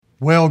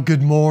Well,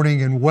 good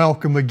morning and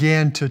welcome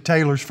again to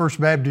Taylor's First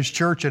Baptist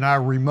Church and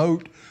our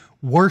remote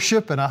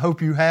worship. And I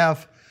hope you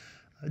have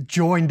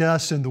joined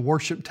us in the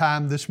worship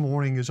time this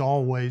morning. As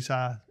always,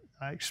 I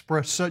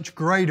express such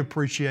great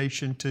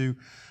appreciation to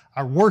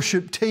our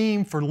worship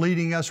team for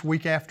leading us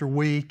week after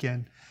week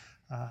and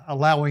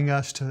allowing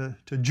us to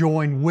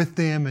join with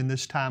them in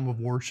this time of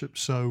worship.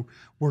 So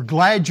we're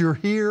glad you're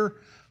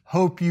here.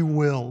 Hope you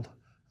will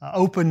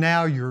open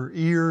now your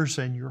ears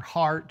and your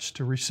hearts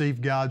to receive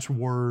God's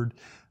Word.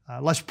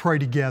 Let's pray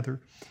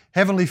together.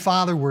 Heavenly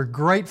Father, we're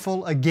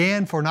grateful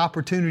again for an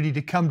opportunity to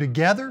come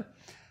together.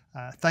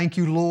 Thank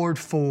you, Lord,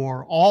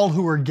 for all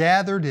who are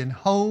gathered in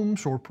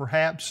homes or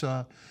perhaps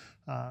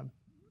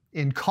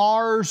in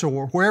cars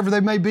or wherever they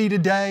may be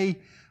today,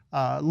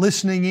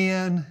 listening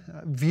in,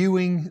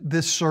 viewing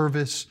this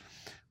service.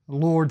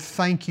 Lord,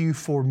 thank you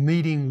for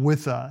meeting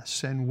with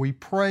us, and we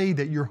pray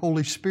that your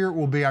Holy Spirit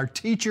will be our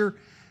teacher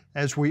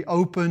as we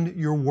open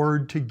your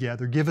Word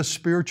together. Give us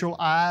spiritual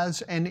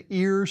eyes and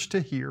ears to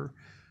hear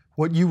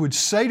what you would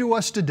say to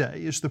us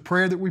today is the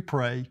prayer that we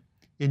pray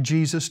in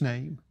Jesus'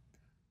 name.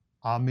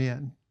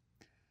 Amen.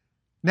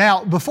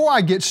 Now, before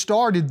I get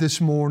started this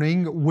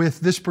morning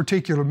with this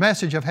particular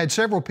message, I've had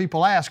several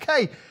people ask,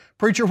 hey,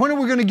 preacher, when are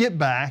we going to get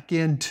back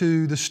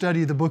into the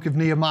study of the book of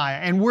Nehemiah?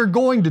 And we're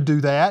going to do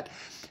that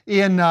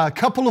in a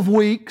couple of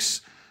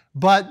weeks,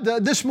 but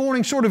this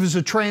morning sort of is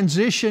a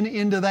transition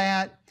into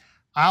that.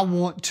 I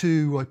want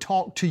to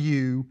talk to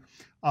you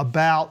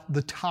about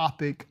the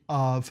topic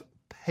of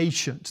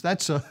patience.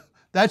 That's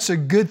a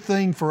good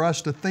thing for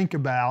us to think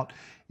about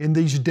in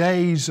these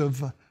days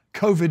of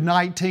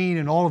COVID-19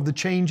 and all of the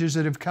changes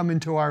that have come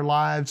into our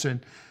lives.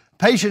 And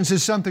patience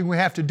is something we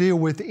have to deal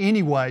with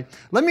anyway.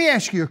 Let me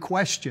ask you a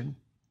question.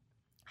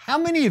 How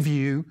many of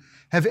you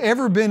have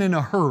ever been in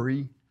a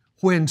hurry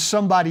when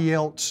somebody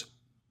else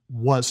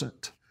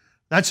wasn't?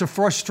 That's a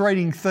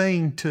frustrating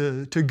thing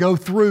to go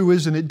through,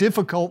 isn't it?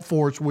 Difficult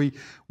for us. We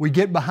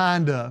get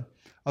behind a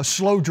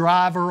slow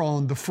driver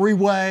on the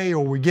freeway,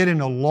 or we get in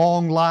a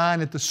long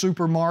line at the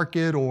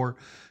supermarket, or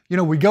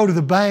we go to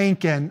the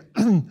bank and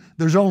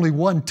there's only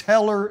one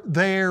teller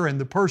there, and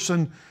the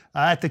person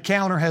at the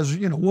counter has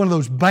one of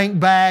those bank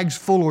bags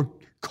full of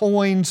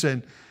coins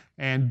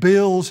and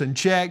bills and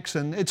checks,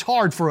 and it's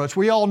hard for us.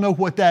 We all know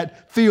what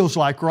that feels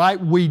like, right?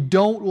 We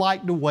don't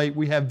like to wait.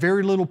 We have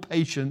very little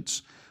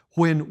patience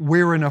when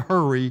we're in a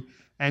hurry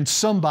and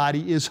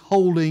somebody is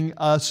holding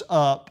us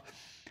up.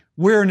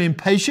 We're an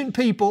impatient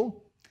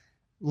people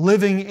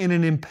living in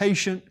an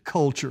impatient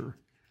culture,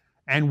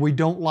 and we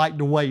don't like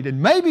to wait.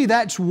 And maybe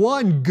that's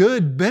one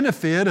good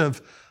benefit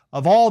of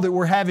all that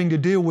we're having to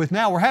deal with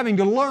now. We're having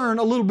to learn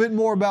a little bit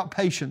more about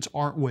patience,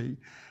 aren't we?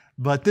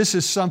 But this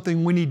is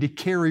something we need to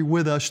carry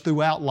with us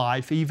throughout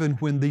life, even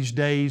when these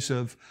days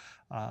of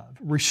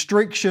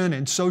restriction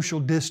and social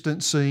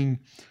distancing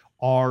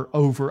are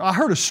over. I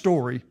heard a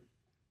story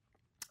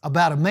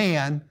about a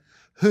man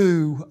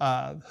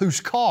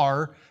whose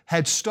car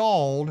had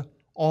stalled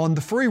on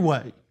the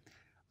freeway.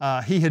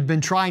 He had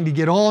been trying to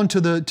get on to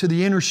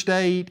the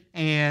interstate,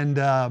 and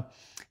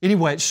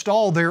anyway, it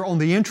stalled there on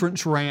the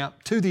entrance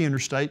ramp to the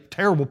interstate.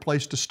 Terrible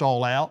place to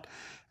stall out.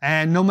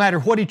 And no matter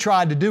what he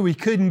tried to do, he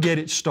couldn't get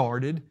it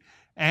started.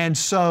 And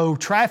so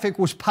traffic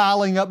was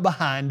piling up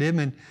behind him,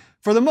 and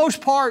for the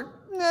most part,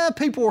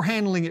 people were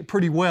handling it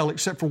pretty well,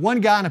 except for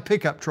one guy in a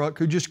pickup truck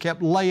who just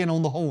kept laying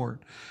on the horn.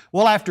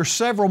 Well, after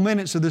several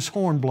minutes of this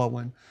horn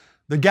blowing,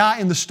 the guy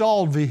in the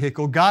stalled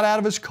vehicle got out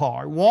of his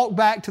car, walked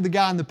back to the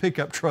guy in the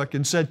pickup truck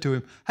and said to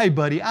him, "Hey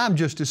buddy, I'm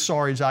just as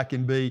sorry as I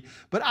can be,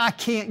 but I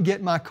can't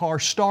get my car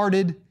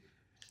started.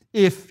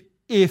 If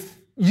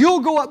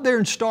you'll go up there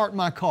and start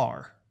my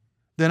car,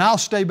 then I'll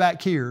stay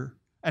back here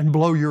and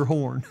blow your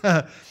horn."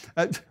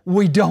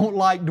 We don't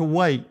like to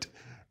wait,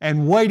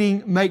 and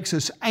waiting makes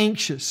us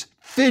anxious,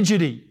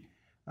 fidgety.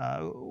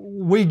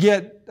 We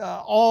get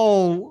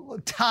all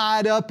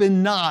tied up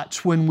in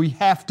knots when we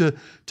have to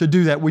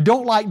do that. We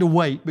don't like to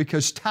wait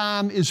because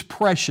time is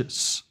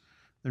precious.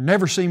 There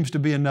never seems to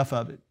be enough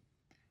of it.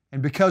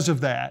 And because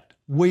of that,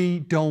 we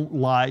don't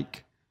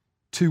like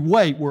to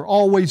wait. We're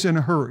always in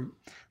a hurry.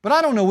 But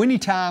I don't know any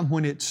time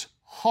when it's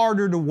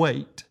harder to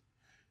wait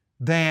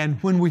than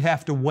when we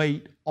have to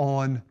wait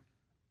on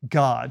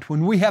God.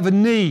 When we have a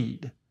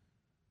need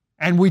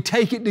and we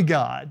take it to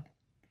God,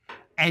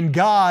 and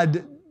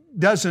God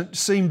doesn't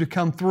seem to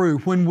come through.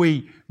 When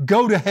we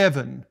go to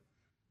heaven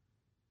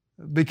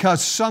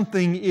because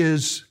something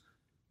is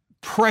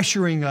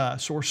pressuring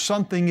us or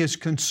something is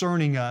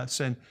concerning us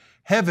and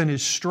heaven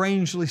is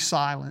strangely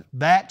silent,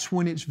 that's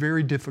when it's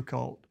very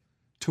difficult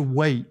to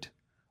wait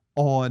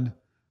on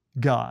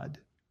God.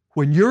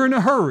 When you're in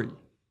a hurry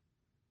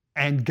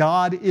and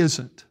God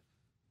isn't,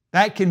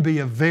 that can be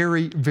a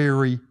very,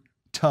 very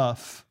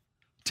tough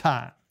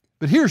time.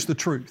 But here's the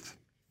truth.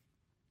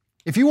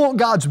 If you want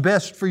God's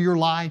best for your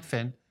life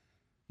and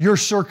your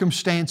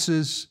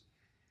circumstances,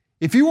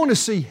 if you want to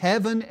see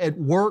heaven at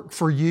work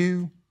for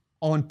you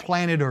on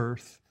planet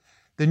Earth,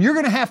 then you're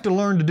going to have to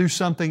learn to do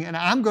something, and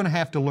I'm going to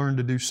have to learn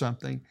to do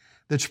something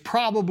that's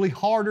probably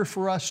harder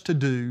for us to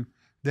do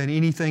than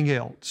anything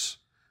else.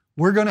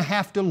 We're going to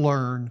have to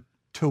learn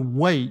to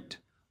wait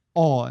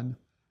on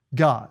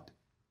God.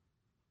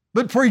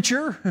 But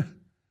preacher,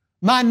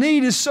 my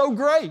need is so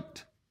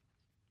great.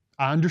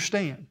 I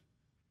understand.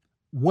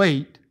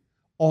 Wait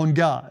on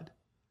God.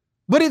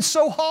 But it's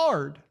so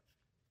hard.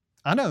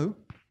 I know.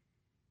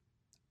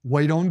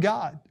 Wait on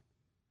God.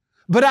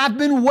 But I've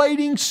been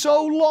waiting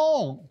so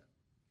long.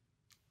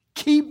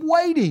 Keep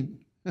waiting.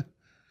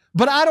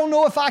 But I don't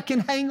know if I can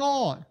hang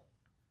on.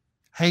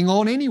 Hang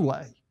on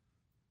anyway.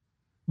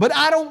 But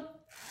I don't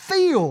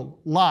feel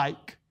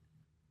like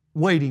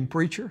waiting,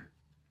 preacher.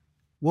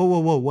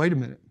 Whoa, wait a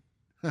minute.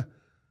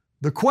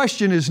 The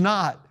question is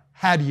not,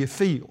 how do you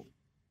feel?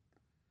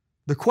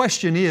 The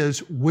question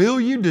is, will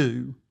you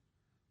do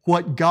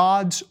what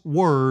God's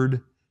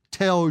Word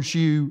tells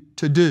you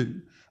to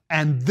do?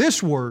 And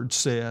this Word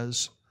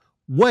says,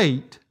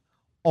 wait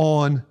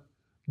on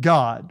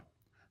God.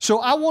 So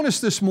I want us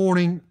this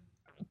morning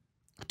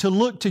to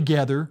look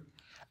together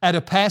at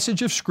a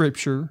passage of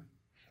Scripture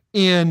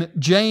in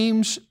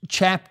James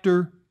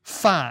chapter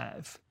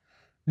 5.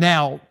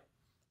 Now,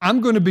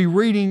 I'm going to be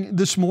reading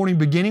this morning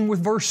beginning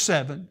with verse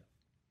 7,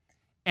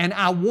 and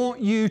I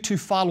want you to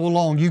follow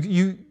along.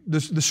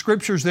 The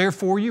Scripture's there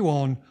for you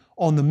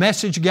on the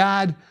message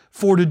guide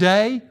for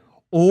today,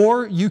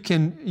 or you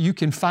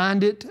can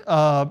find it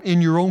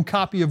in your own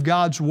copy of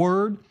God's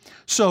Word.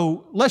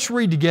 So let's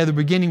read together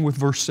beginning with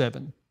verse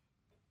 7.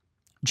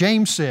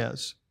 James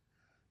says,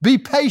 "Be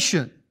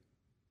patient,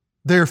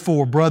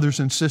 therefore, brothers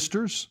and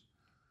sisters,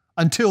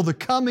 until the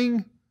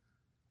coming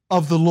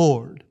of the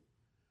Lord.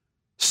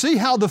 See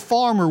how the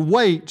farmer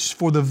waits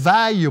for the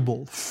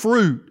valuable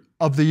fruit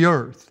of the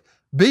earth,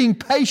 being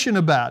patient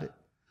about it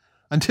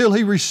until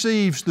he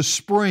receives the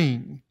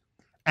spring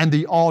and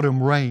the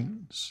autumn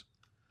rains.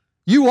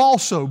 You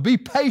also be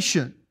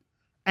patient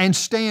and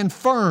stand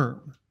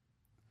firm,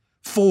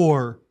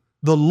 for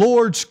the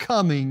Lord's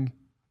coming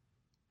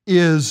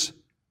is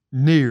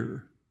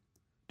near.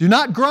 Do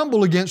not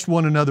grumble against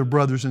one another,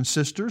 brothers and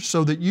sisters,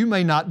 so that you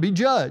may not be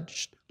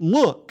judged.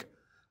 Look,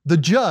 the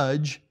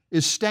judge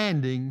is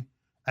standing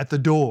at the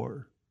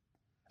door.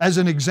 As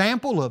an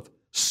example of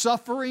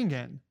suffering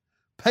and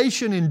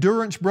patient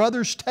endurance,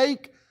 brothers,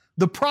 take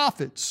the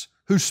prophets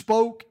who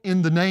spoke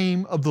in the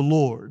name of the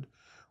Lord.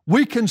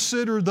 We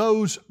consider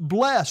those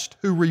blessed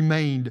who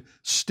remained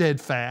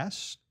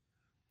steadfast.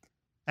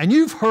 And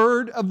you've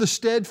heard of the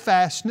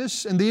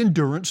steadfastness and the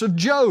endurance of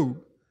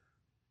Job.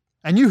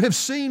 And you have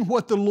seen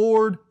what the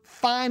Lord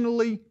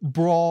finally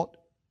brought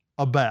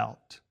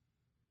about.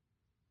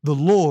 The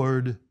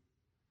Lord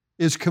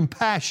is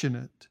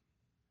compassionate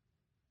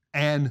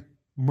and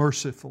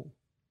merciful."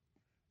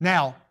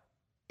 Now,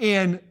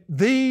 in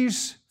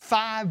these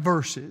 5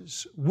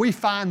 verses, we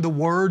find the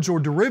words or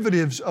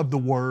derivatives of the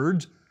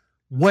words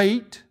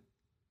wait,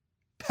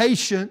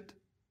 patient,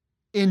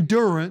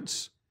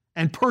 endurance,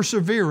 and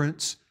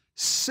perseverance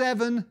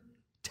 7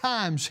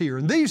 times here.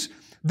 And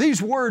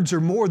these words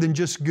are more than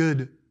just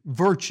good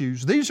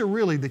virtues. These are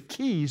really the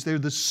keys. They're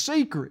the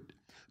secret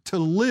to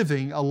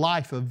living a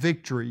life of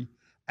victory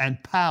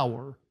and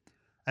power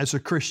as a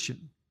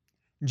Christian.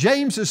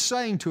 James is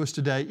saying to us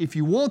today, if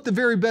you want the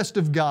very best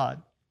of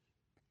God,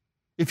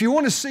 if you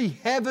want to see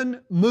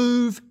heaven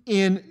move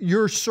in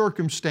your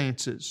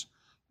circumstances,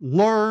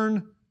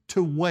 learn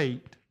to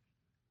wait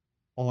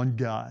on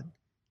God.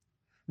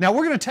 Now,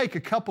 we're going to take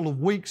a couple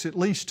of weeks at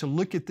least to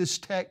look at this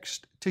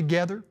text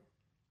together.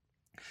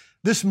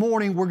 This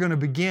morning, we're going to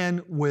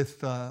begin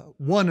with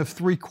one of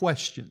 3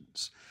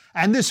 questions.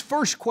 And this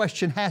first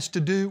question has to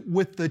do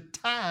with the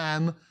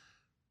time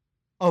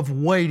of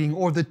waiting,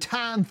 or the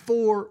time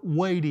for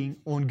waiting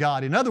on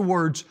God. In other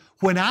words,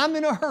 when I'm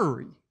in a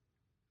hurry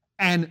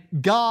and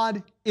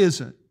God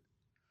isn't,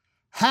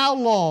 how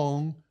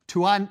long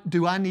do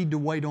I need to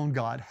wait on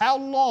God? How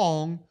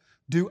long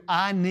do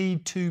I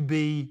need to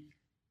be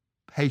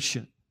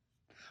patient?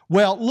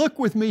 Well, look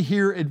with me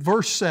here at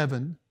verse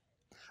 7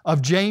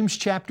 of James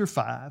chapter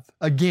 5.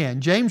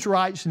 Again, James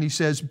writes and he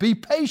says, "Be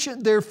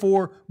patient,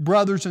 therefore,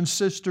 brothers and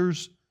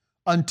sisters,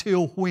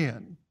 until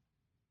when?"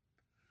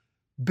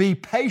 Be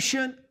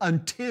patient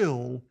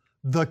until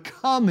the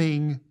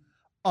coming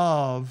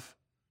of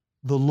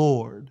the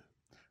Lord.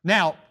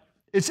 Now,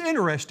 it's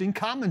interesting,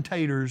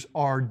 commentators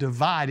are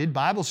divided,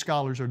 Bible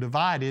scholars are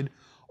divided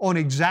on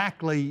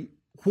exactly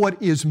what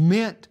is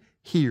meant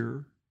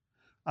here.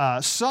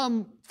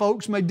 Some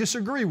folks may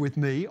disagree with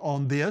me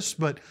on this,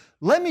 but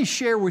let me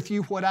share with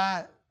you what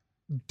I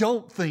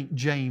don't think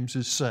James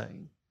is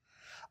saying.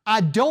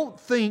 I don't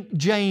think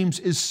James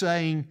is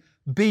saying,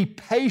 be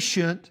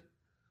patient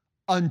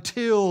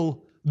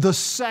until the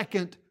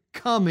second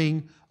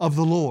coming of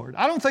the Lord.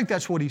 I don't think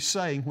that's what he's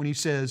saying when he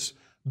says,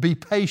 be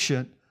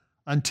patient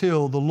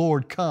until the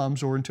Lord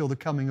comes, or until the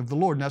coming of the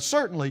Lord. Now,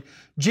 certainly,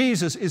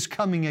 Jesus is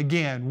coming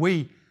again.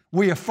 We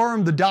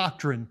affirm the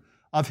doctrine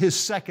of His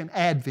second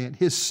advent,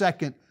 His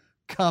second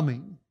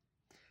coming.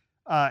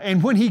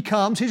 And when He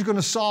comes, He's going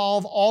to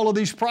solve all of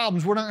these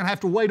problems. We're not going to have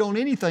to wait on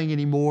anything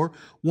anymore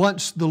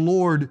once the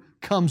Lord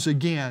comes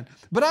again.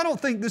 But I don't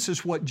think this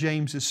is what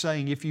James is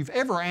saying. If you've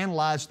ever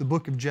analyzed the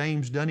book of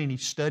James, done any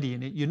study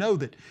in it, you know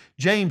that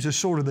James is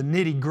sort of the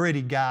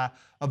nitty-gritty guy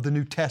of the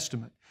New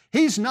Testament.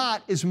 He's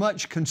not as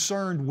much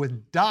concerned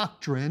with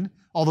doctrine,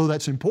 although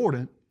that's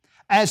important,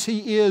 as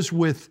he is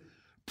with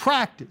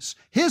practice.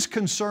 His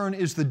concern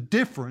is the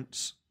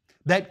difference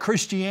that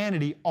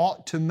Christianity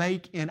ought to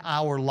make in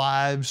our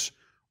lives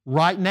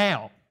right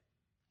now.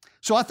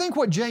 So I think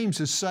what James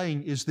is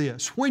saying is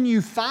this: when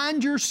you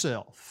find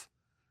yourself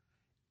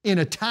in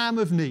a time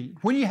of need,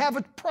 when you have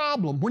a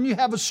problem, when you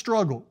have a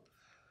struggle,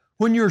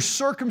 when your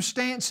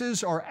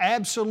circumstances are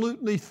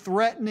absolutely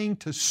threatening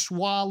to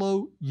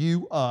swallow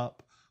you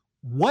up,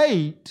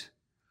 wait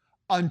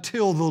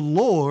until the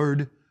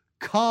Lord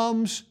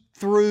comes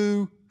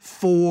through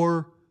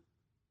for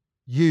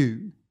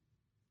you.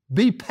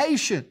 Be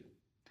patient.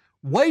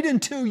 Wait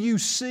until you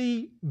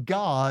see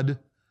God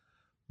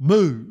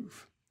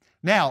move.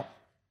 Now,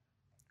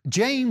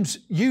 James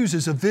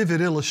uses a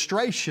vivid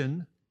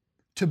illustration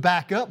to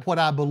back up what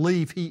I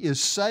believe he is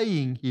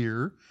saying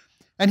here,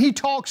 and he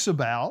talks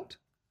about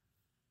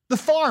the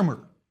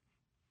farmer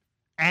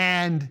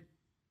and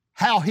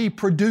how he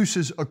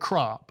produces a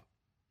crop.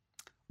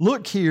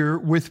 Look here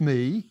with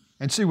me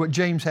and see what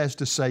James has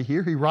to say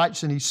here. He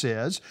writes and he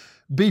says,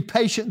 "Be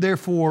patient,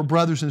 therefore,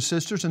 brothers and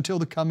sisters, until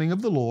the coming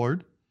of the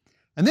Lord."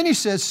 And then he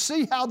says,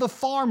 "See how the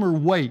farmer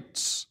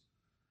waits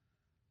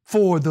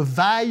for the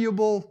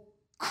valuable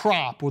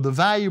crop or the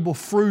valuable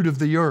fruit of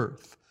the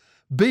earth,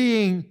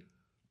 being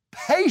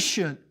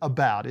patient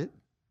about it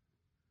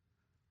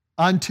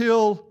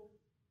until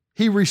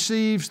he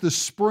receives the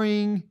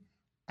spring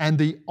and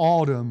the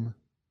autumn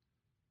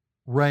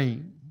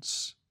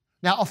rains."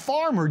 Now, a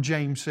farmer,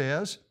 James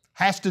says,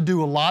 has to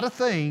do a lot of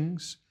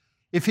things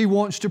if he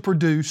wants to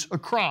produce a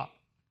crop.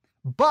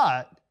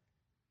 But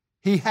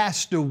he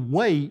has to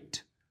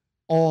wait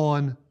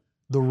on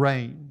the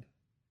rain.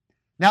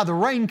 Now, the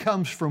rain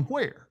comes from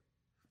where?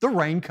 The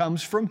rain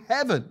comes from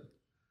heaven.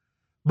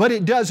 But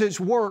it does its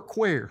work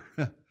where?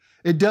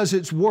 It does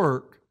its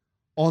work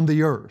on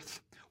the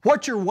earth.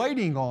 What you're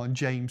waiting on,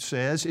 James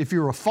says, if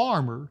you're a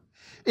farmer,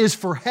 is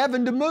for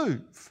heaven to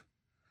move.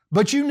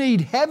 But you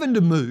need heaven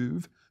to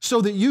move so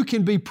that you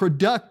can be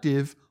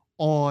productive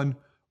on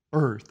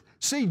earth.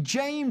 See,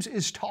 James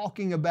is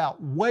talking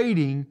about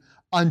waiting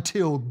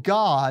until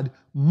God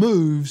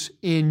moves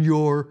in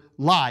your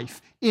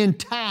life, in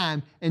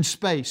time and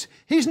space.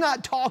 He's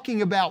not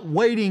talking about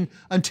waiting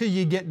until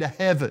you get to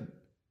heaven.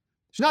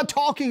 He's not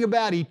talking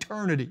about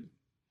eternity.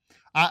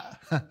 I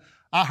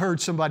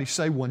heard somebody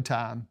say one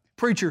time,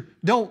 "Preacher,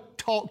 don't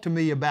talk to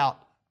me about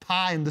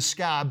pie in the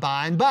sky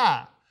by and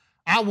by.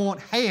 I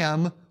want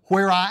ham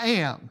where I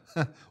am."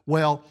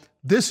 Well,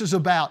 this is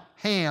about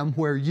ham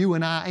where you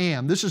and I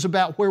am. This is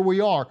about where we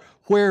are,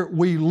 where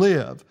we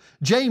live.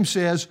 James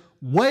says,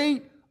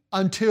 wait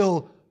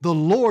until the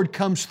Lord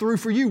comes through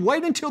for you.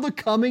 Wait until the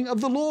coming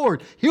of the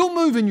Lord. He'll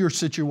move in your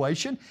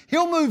situation.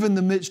 He'll move in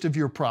the midst of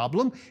your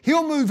problem.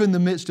 He'll move in the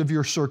midst of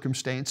your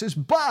circumstances.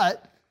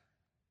 But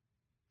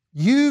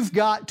you've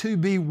got to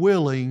be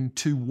willing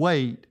to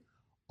wait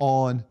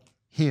on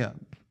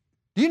Him.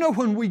 Do you know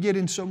when we get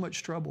in so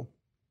much trouble?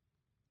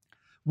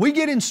 We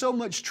get in so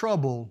much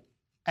trouble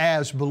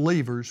as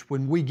believers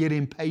when we get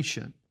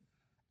impatient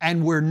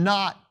and we're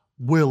not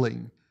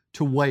willing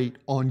to wait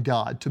on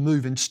God to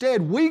move.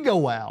 Instead, we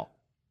go out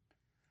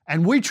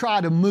and we try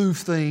to move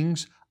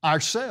things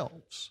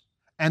ourselves.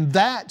 And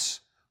that's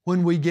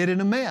when we get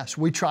in a mess.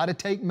 We try to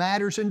take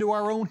matters into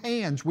our own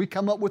hands. We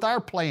come up with our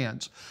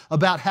plans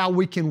about how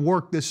we can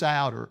work this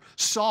out or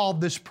solve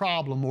this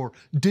problem or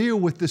deal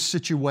with this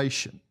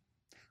situation.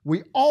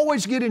 We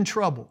always get in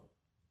trouble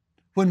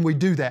when we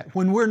do that,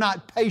 when we're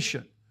not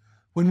patient,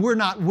 when we're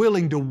not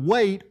willing to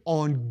wait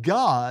on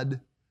God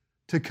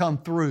to come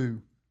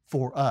through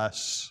for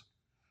us.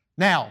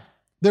 Now,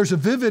 there's a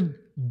vivid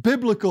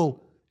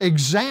biblical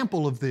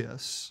example of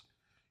this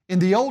in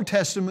the Old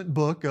Testament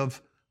book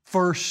of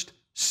 1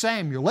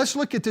 Samuel. Let's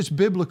look at this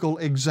biblical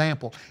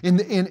example.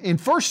 In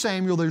 1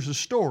 Samuel, there's a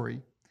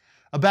story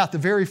about the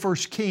very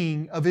first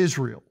king of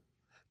Israel,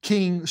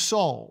 King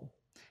Saul.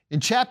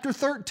 In chapter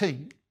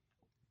 13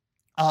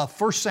 of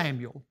 1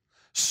 Samuel,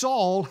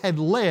 Saul had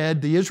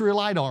led the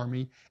Israelite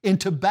army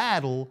into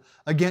battle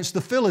against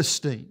the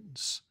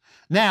Philistines.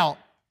 Now,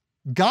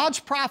 God's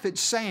prophet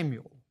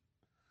Samuel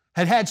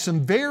had had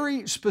some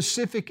very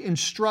specific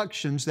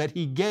instructions that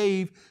he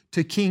gave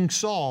to King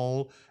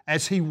Saul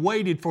as he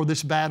waited for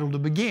this battle to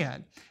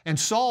begin. And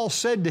Samuel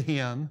said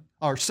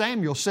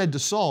to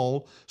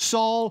Saul,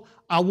 "Saul,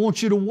 I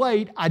want you to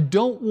wait. I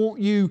don't want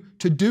you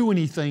to do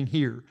anything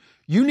here.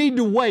 You need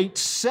to wait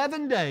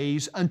 7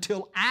 days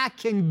until I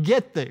can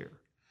get there.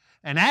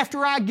 And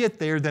after I get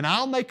there, then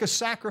I'll make a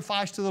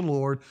sacrifice to the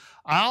Lord.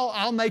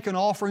 I'll make an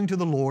offering to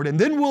the Lord, and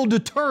then we'll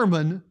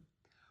determine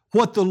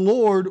what the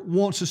Lord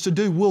wants us to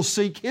do. We'll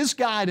seek His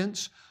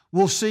guidance.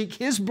 We'll seek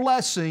His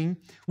blessing.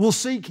 We'll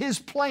seek His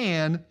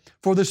plan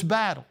for this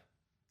battle."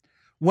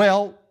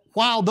 Well,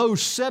 while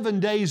those 7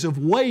 days of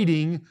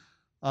waiting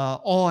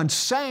on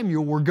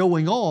Samuel were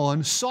going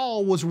on,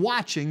 Saul was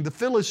watching the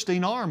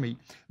Philistine army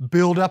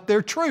build up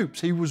their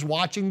troops. He was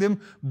watching them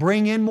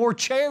bring in more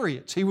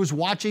chariots. He was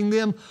watching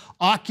them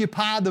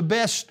occupy the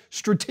best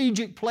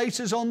strategic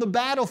places on the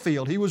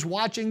battlefield. He was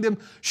watching them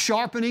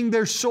sharpening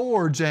their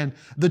swords and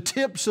the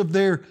tips of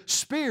their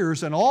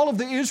spears. And all of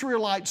the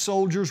Israelite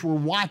soldiers were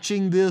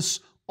watching this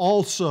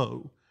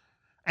also.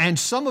 And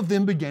some of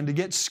them began to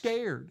get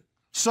scared.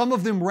 Some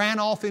of them ran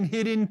off and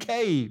hid in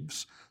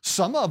caves.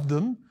 Some of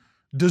them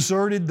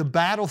deserted the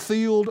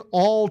battlefield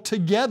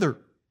altogether.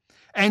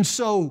 And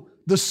so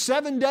the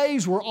 7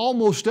 days were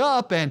almost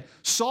up, and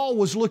Saul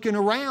was looking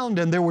around,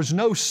 and there was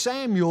no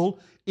Samuel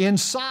in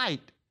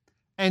sight.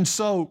 And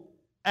so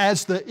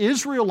as the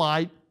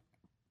Israelite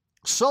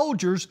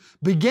soldiers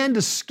began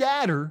to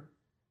scatter,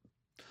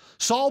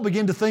 Saul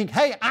began to think,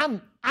 hey,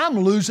 I'm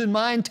losing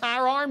my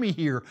entire army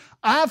here.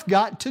 I've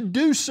got to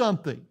do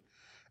something.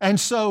 And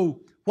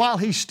so while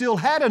he still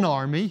had an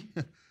army,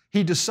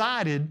 he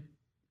decided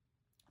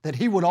that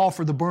he would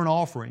offer the burnt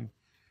offering.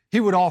 He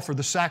would offer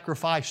the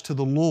sacrifice to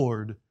the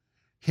Lord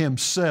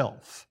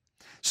himself.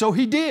 So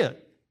he did.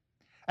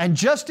 And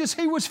just as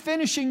he was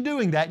finishing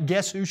doing that,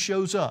 guess who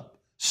shows up?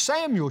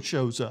 Samuel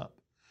shows up.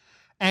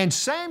 And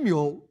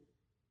Samuel,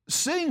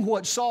 seeing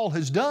what Saul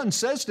has done,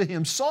 says to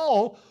him,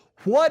 Saul,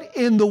 what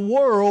in the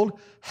world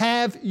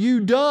have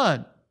you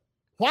done?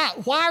 Why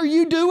are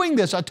you doing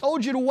this? I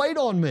told you to wait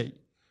on me.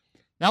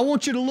 Now I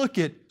want you to look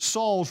at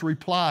Saul's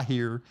reply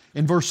here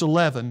in verse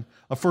 11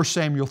 of 1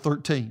 Samuel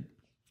 13.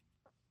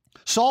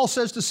 Saul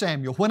says to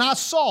Samuel, when I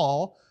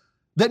saw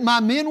that my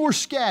men were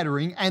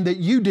scattering and that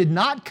you did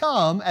not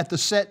come at the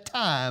set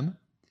time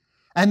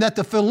and that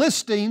the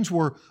Philistines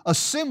were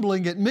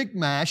assembling at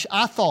Michmash,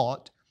 I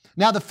thought,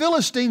 now the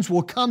Philistines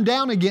will come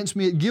down against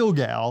me at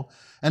Gilgal,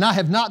 and I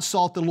have not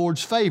sought the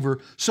Lord's favor,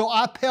 so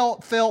I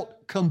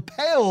felt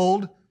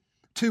compelled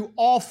to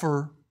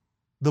offer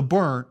the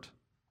burnt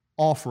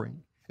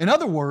offering. In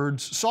other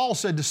words, Saul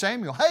said to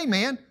Samuel, hey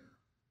man,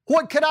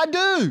 what could I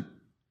do?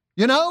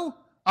 You know,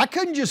 I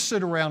couldn't just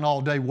sit around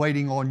all day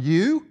waiting on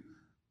you.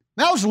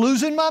 I was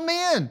losing my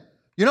men.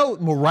 You know,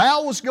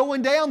 morale was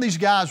going down. These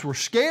guys were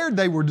scared.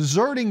 They were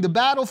deserting the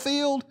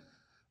battlefield.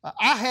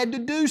 I had to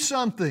do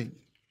something.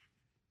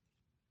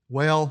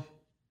 Well,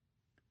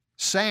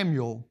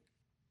 Samuel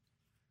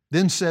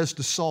then says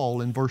to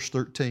Saul in verse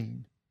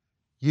 13,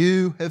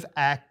 you have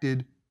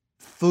acted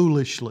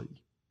foolishly.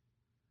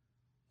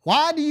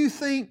 Why do you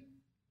think,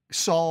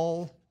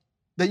 Saul,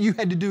 that you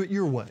had to do it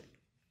your way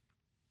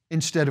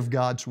instead of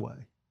God's way?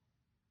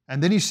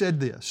 And then he said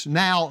this,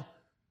 now,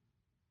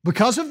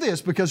 because of this,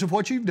 because of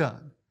what you've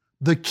done,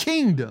 the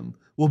kingdom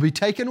will be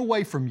taken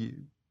away from you,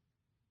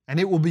 and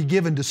it will be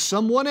given to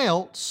someone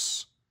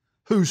else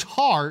whose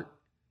heart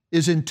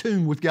is in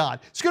tune with God.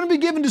 It's going to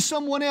be given to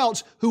someone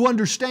else who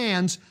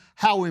understands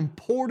how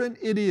important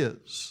it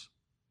is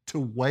to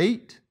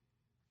wait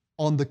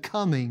on the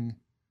coming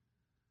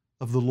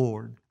of the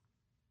Lord.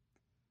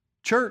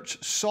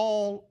 Church,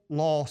 Saul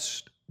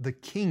lost the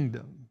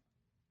kingdom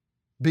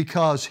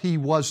because he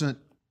wasn't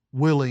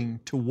willing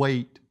to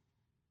wait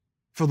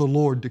for the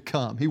Lord to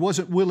come. He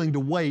wasn't willing to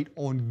wait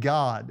on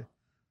God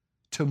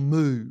to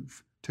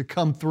move, to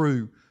come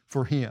through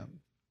for him.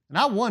 And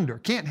I wonder,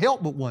 can't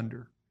help but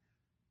wonder,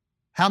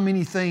 how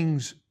many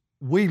things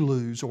we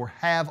lose or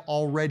have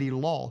already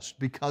lost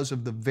because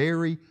of the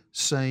very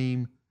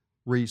same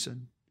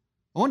reason.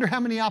 I wonder how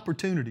many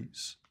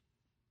opportunities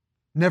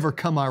never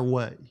come our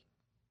way.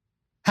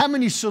 How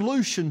many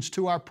solutions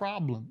to our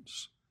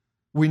problems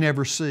we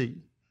never see.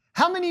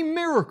 How many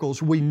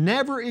miracles we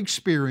never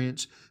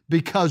experience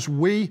because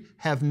we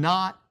have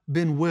not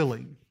been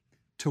willing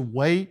to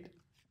wait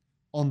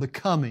on the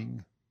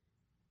coming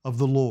of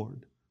the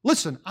Lord.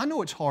 Listen, I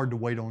know it's hard to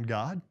wait on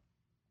God.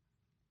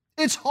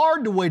 It's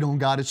hard to wait on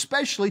God,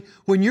 especially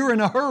when you're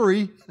in a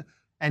hurry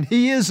and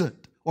He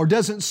isn't or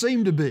doesn't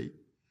seem to be.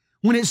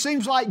 When it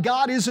seems like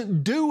God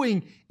isn't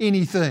doing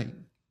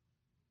anything.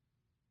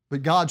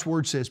 But God's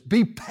Word says,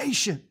 be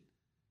patient.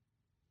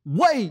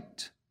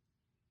 Wait.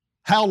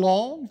 How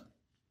long?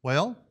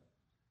 Well,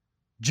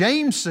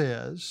 James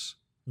says,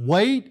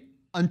 wait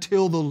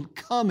until the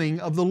coming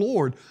of the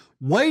Lord.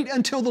 Wait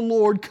until the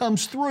Lord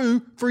comes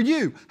through for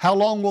you. How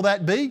long will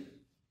that be?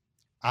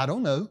 I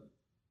don't know.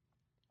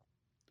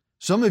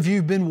 Some of you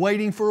have been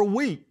waiting for a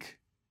week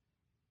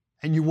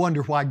and you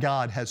wonder why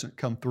God hasn't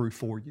come through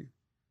for you.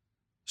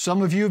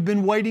 Some of you have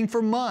been waiting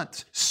for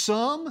months.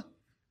 Some,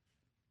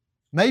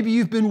 maybe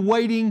you've been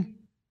waiting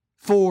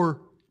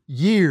for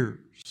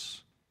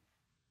years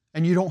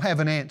and you don't have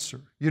an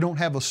answer. You don't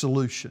have a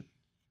solution.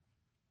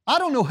 I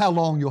don't know how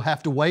long you'll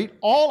have to wait.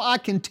 All I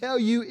can tell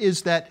you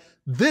is that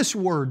this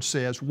Word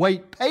says,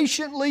 wait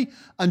patiently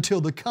until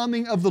the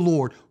coming of the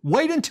Lord.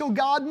 Wait until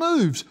God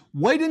moves.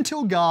 Wait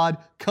until God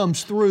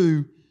comes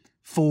through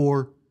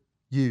for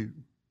you.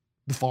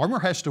 The farmer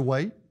has to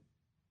wait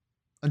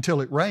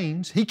until it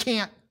rains. He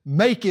can't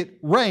make it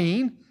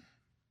rain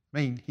I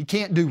mean, He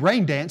can't do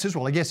rain dances.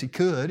 Well, I guess He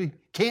could. He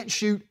can't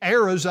shoot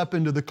arrows up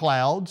into the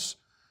clouds.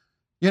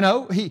 You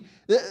know,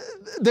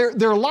 there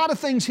are a lot of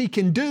things He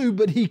can do,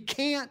 but He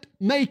can't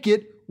make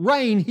it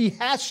rain. He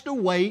has to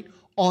wait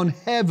on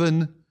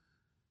heaven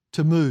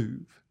to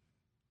move.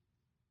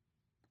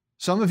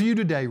 Some of you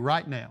today,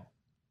 right now,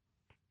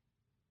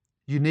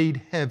 you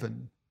need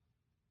heaven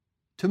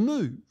to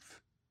move.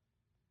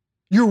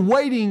 You're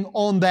waiting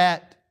on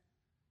that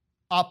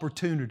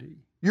opportunity.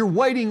 You're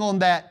waiting on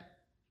that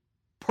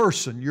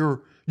person.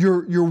 You're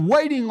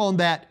waiting on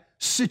that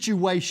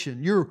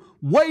situation. You're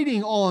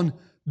waiting on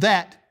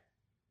that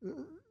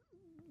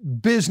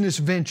business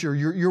venture.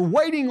 You're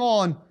waiting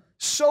on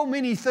so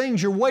many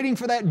things. You're waiting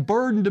for that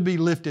burden to be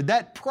lifted,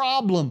 that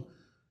problem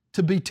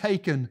to be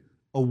taken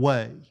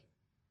away.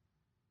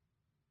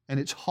 And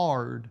it's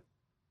hard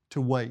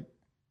to wait.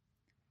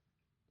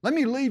 Let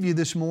me leave you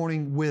this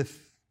morning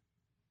with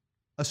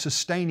a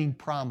sustaining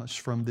promise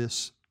from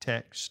this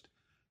text.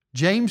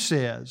 James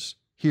says,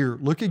 here,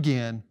 look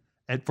again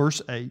at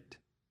verse 8,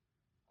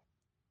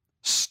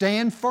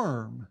 stand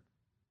firm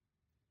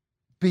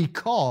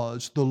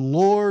because the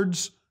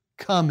Lord's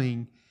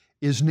coming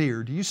is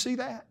near. Do you see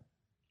that?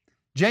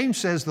 James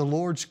says the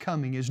Lord's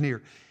coming is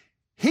near.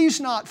 He's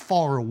not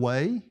far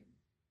away.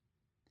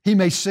 He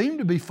may seem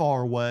to be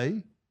far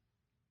away,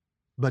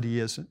 but He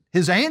isn't.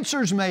 His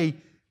answers may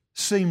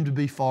seem to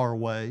be far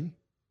away,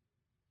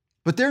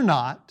 but they're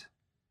not.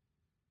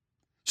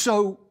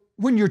 So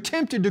when you're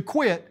tempted to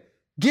quit,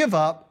 give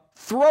up,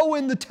 throw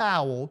in the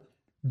towel,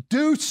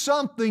 do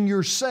something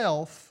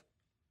yourself,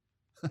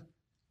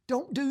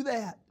 don't do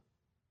that.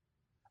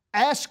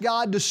 Ask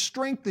God to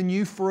strengthen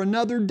you for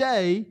another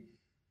day,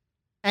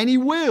 and He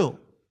will.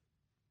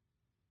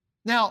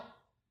 Now,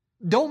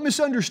 don't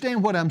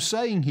misunderstand what I'm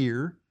saying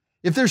here.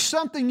 If there's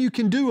something you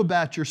can do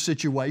about your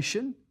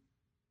situation,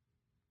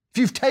 if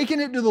you've taken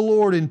it to the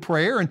Lord in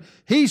prayer and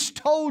He's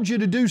told you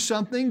to do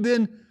something,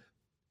 then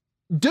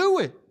do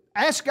it.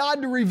 Ask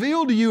God to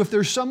reveal to you if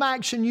there's some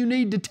action you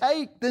need to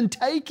take, then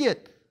take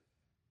it.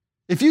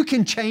 If you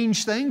can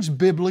change things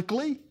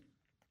biblically,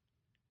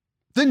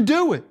 then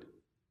do it.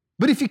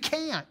 But if you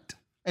can't,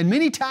 and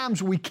many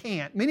times we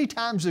can't, many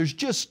times there's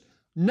just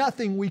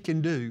nothing we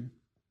can do,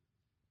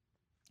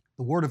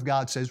 the Word of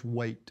God says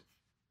wait.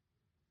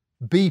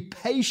 Be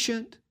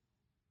patient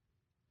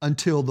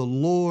until the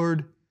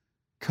Lord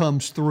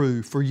comes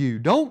through for you.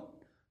 Don't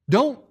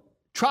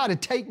try to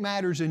take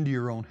matters into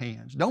your own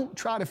hands. Don't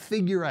try to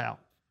figure out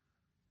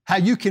how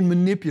you can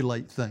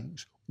manipulate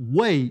things.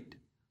 Wait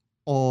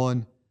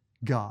on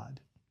God.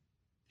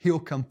 He'll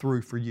come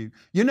through for you.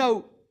 You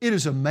know, it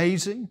is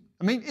amazing.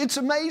 I mean, it's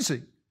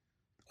amazing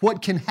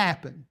what can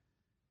happen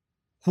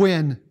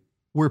when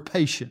we're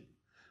patient,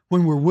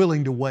 when we're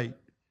willing to wait.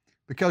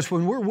 Because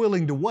when we're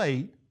willing to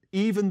wait,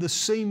 even the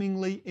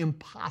seemingly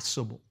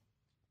impossible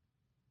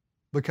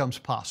becomes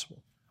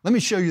possible. Let me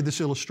show you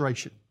this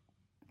illustration.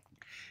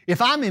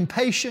 If I'm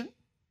impatient,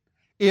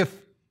 if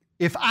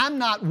I'm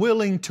not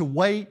willing to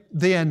wait,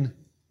 then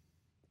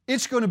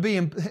it's going to be,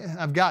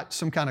 I've got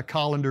some kind of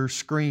colander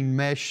screen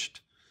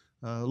meshed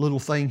little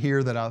thing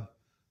here that I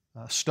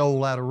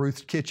stole out of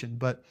Ruth's kitchen.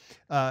 But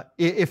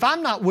if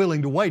I'm not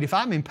willing to wait, if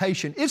I'm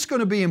impatient, it's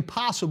going to be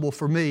impossible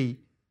for me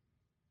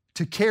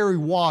to carry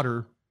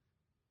water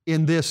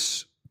in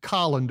this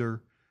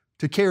colander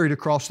to carry it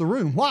across the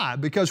room. Why?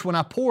 Because when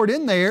I pour it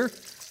in there,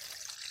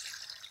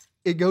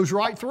 it goes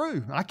right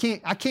through. I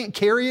can't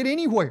carry it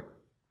anywhere.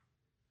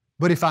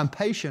 But if I'm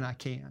patient, I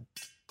can.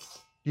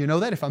 You know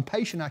that? If I'm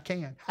patient, I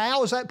can.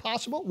 How is that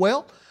possible?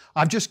 Well,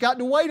 I've just got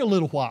to wait a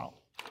little while.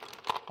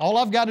 All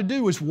I've got to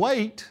do is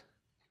wait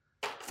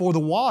for the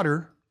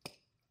water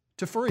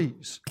to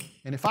freeze.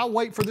 And if I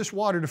wait for this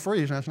water to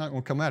freeze, and that's not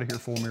going to come out of here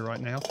for me right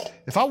now.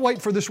 If I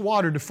wait for this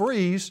water to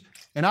freeze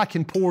and I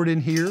can pour it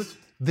in here,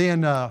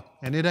 then,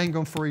 and it ain't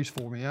going to freeze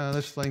for me.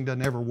 This thing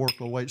doesn't ever work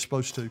the way it's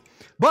supposed to.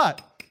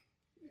 But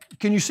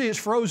can you see it's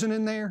frozen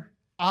in there?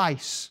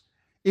 Ice.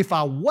 If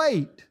I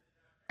wait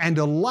and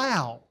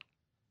allow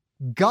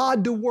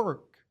God to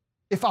work,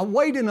 if I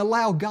wait and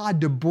allow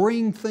God to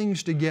bring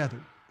things together,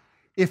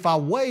 if I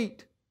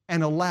wait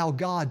and allow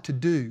God to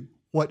do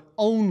what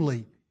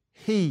only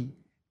He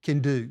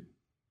can do,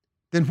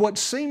 then what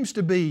seems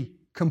to be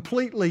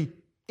completely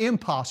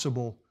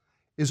impossible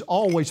is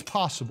always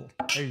possible.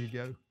 There you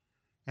go.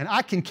 And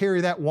I can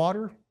carry that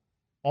water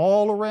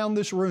all around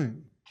this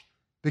room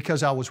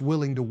because I was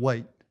willing to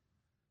wait.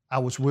 I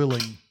was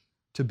willing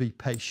to be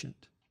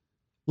patient.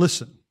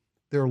 Listen,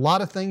 there are a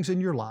lot of things in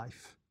your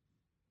life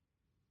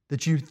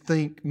that you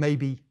think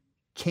maybe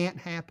can't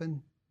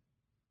happen,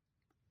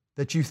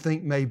 that you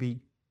think maybe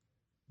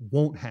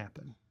won't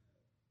happen,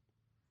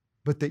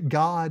 but that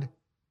God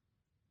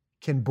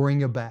can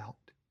bring about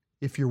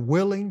if you're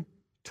willing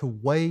to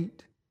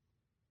wait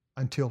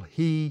until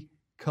He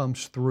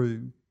comes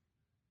through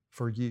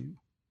for you.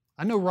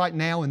 I know right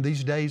now in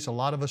these days a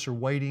lot of us are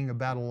waiting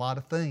about a lot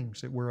of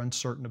things that we're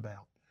uncertain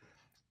about.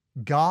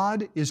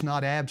 God is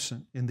not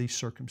absent in these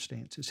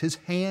circumstances. His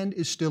hand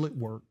is still at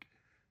work.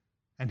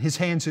 And His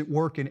hand's at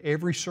work in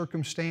every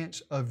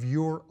circumstance of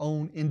your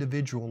own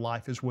individual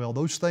life as well.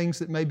 Those things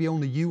that maybe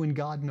only you and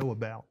God know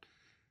about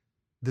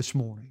this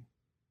morning.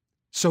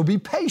 So be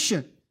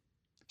patient.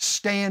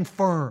 Stand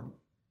firm.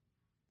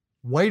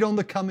 Wait on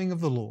the coming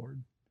of the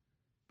Lord,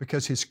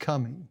 because His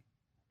coming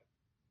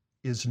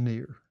is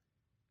near.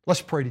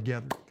 Let's pray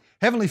together.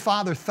 Heavenly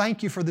Father,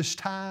 thank You for this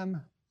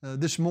time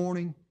this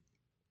morning.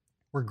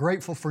 We're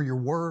grateful for Your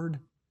Word.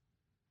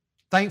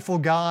 Thankful,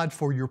 God,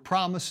 for Your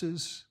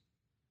promises.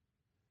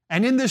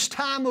 And in this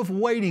time of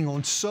waiting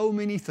on so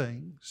many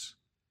things,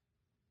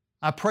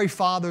 I pray,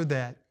 Father,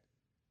 that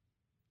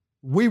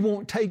we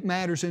won't take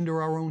matters into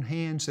our own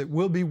hands, that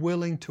we'll be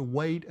willing to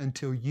wait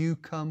until You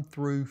come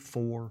through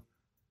for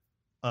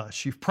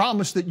us. You've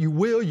promised that You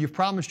will. You've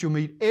promised You'll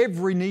meet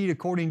every need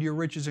according to Your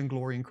riches and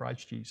glory in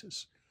Christ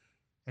Jesus.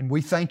 And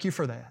we thank You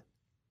for that.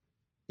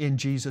 In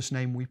Jesus'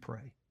 name we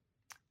pray.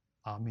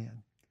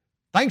 Amen.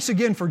 Thanks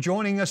again for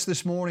joining us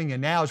this morning.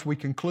 And now as we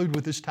conclude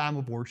with this time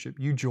of worship,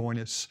 you join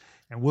us,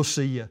 and we'll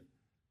see you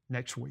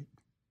next week.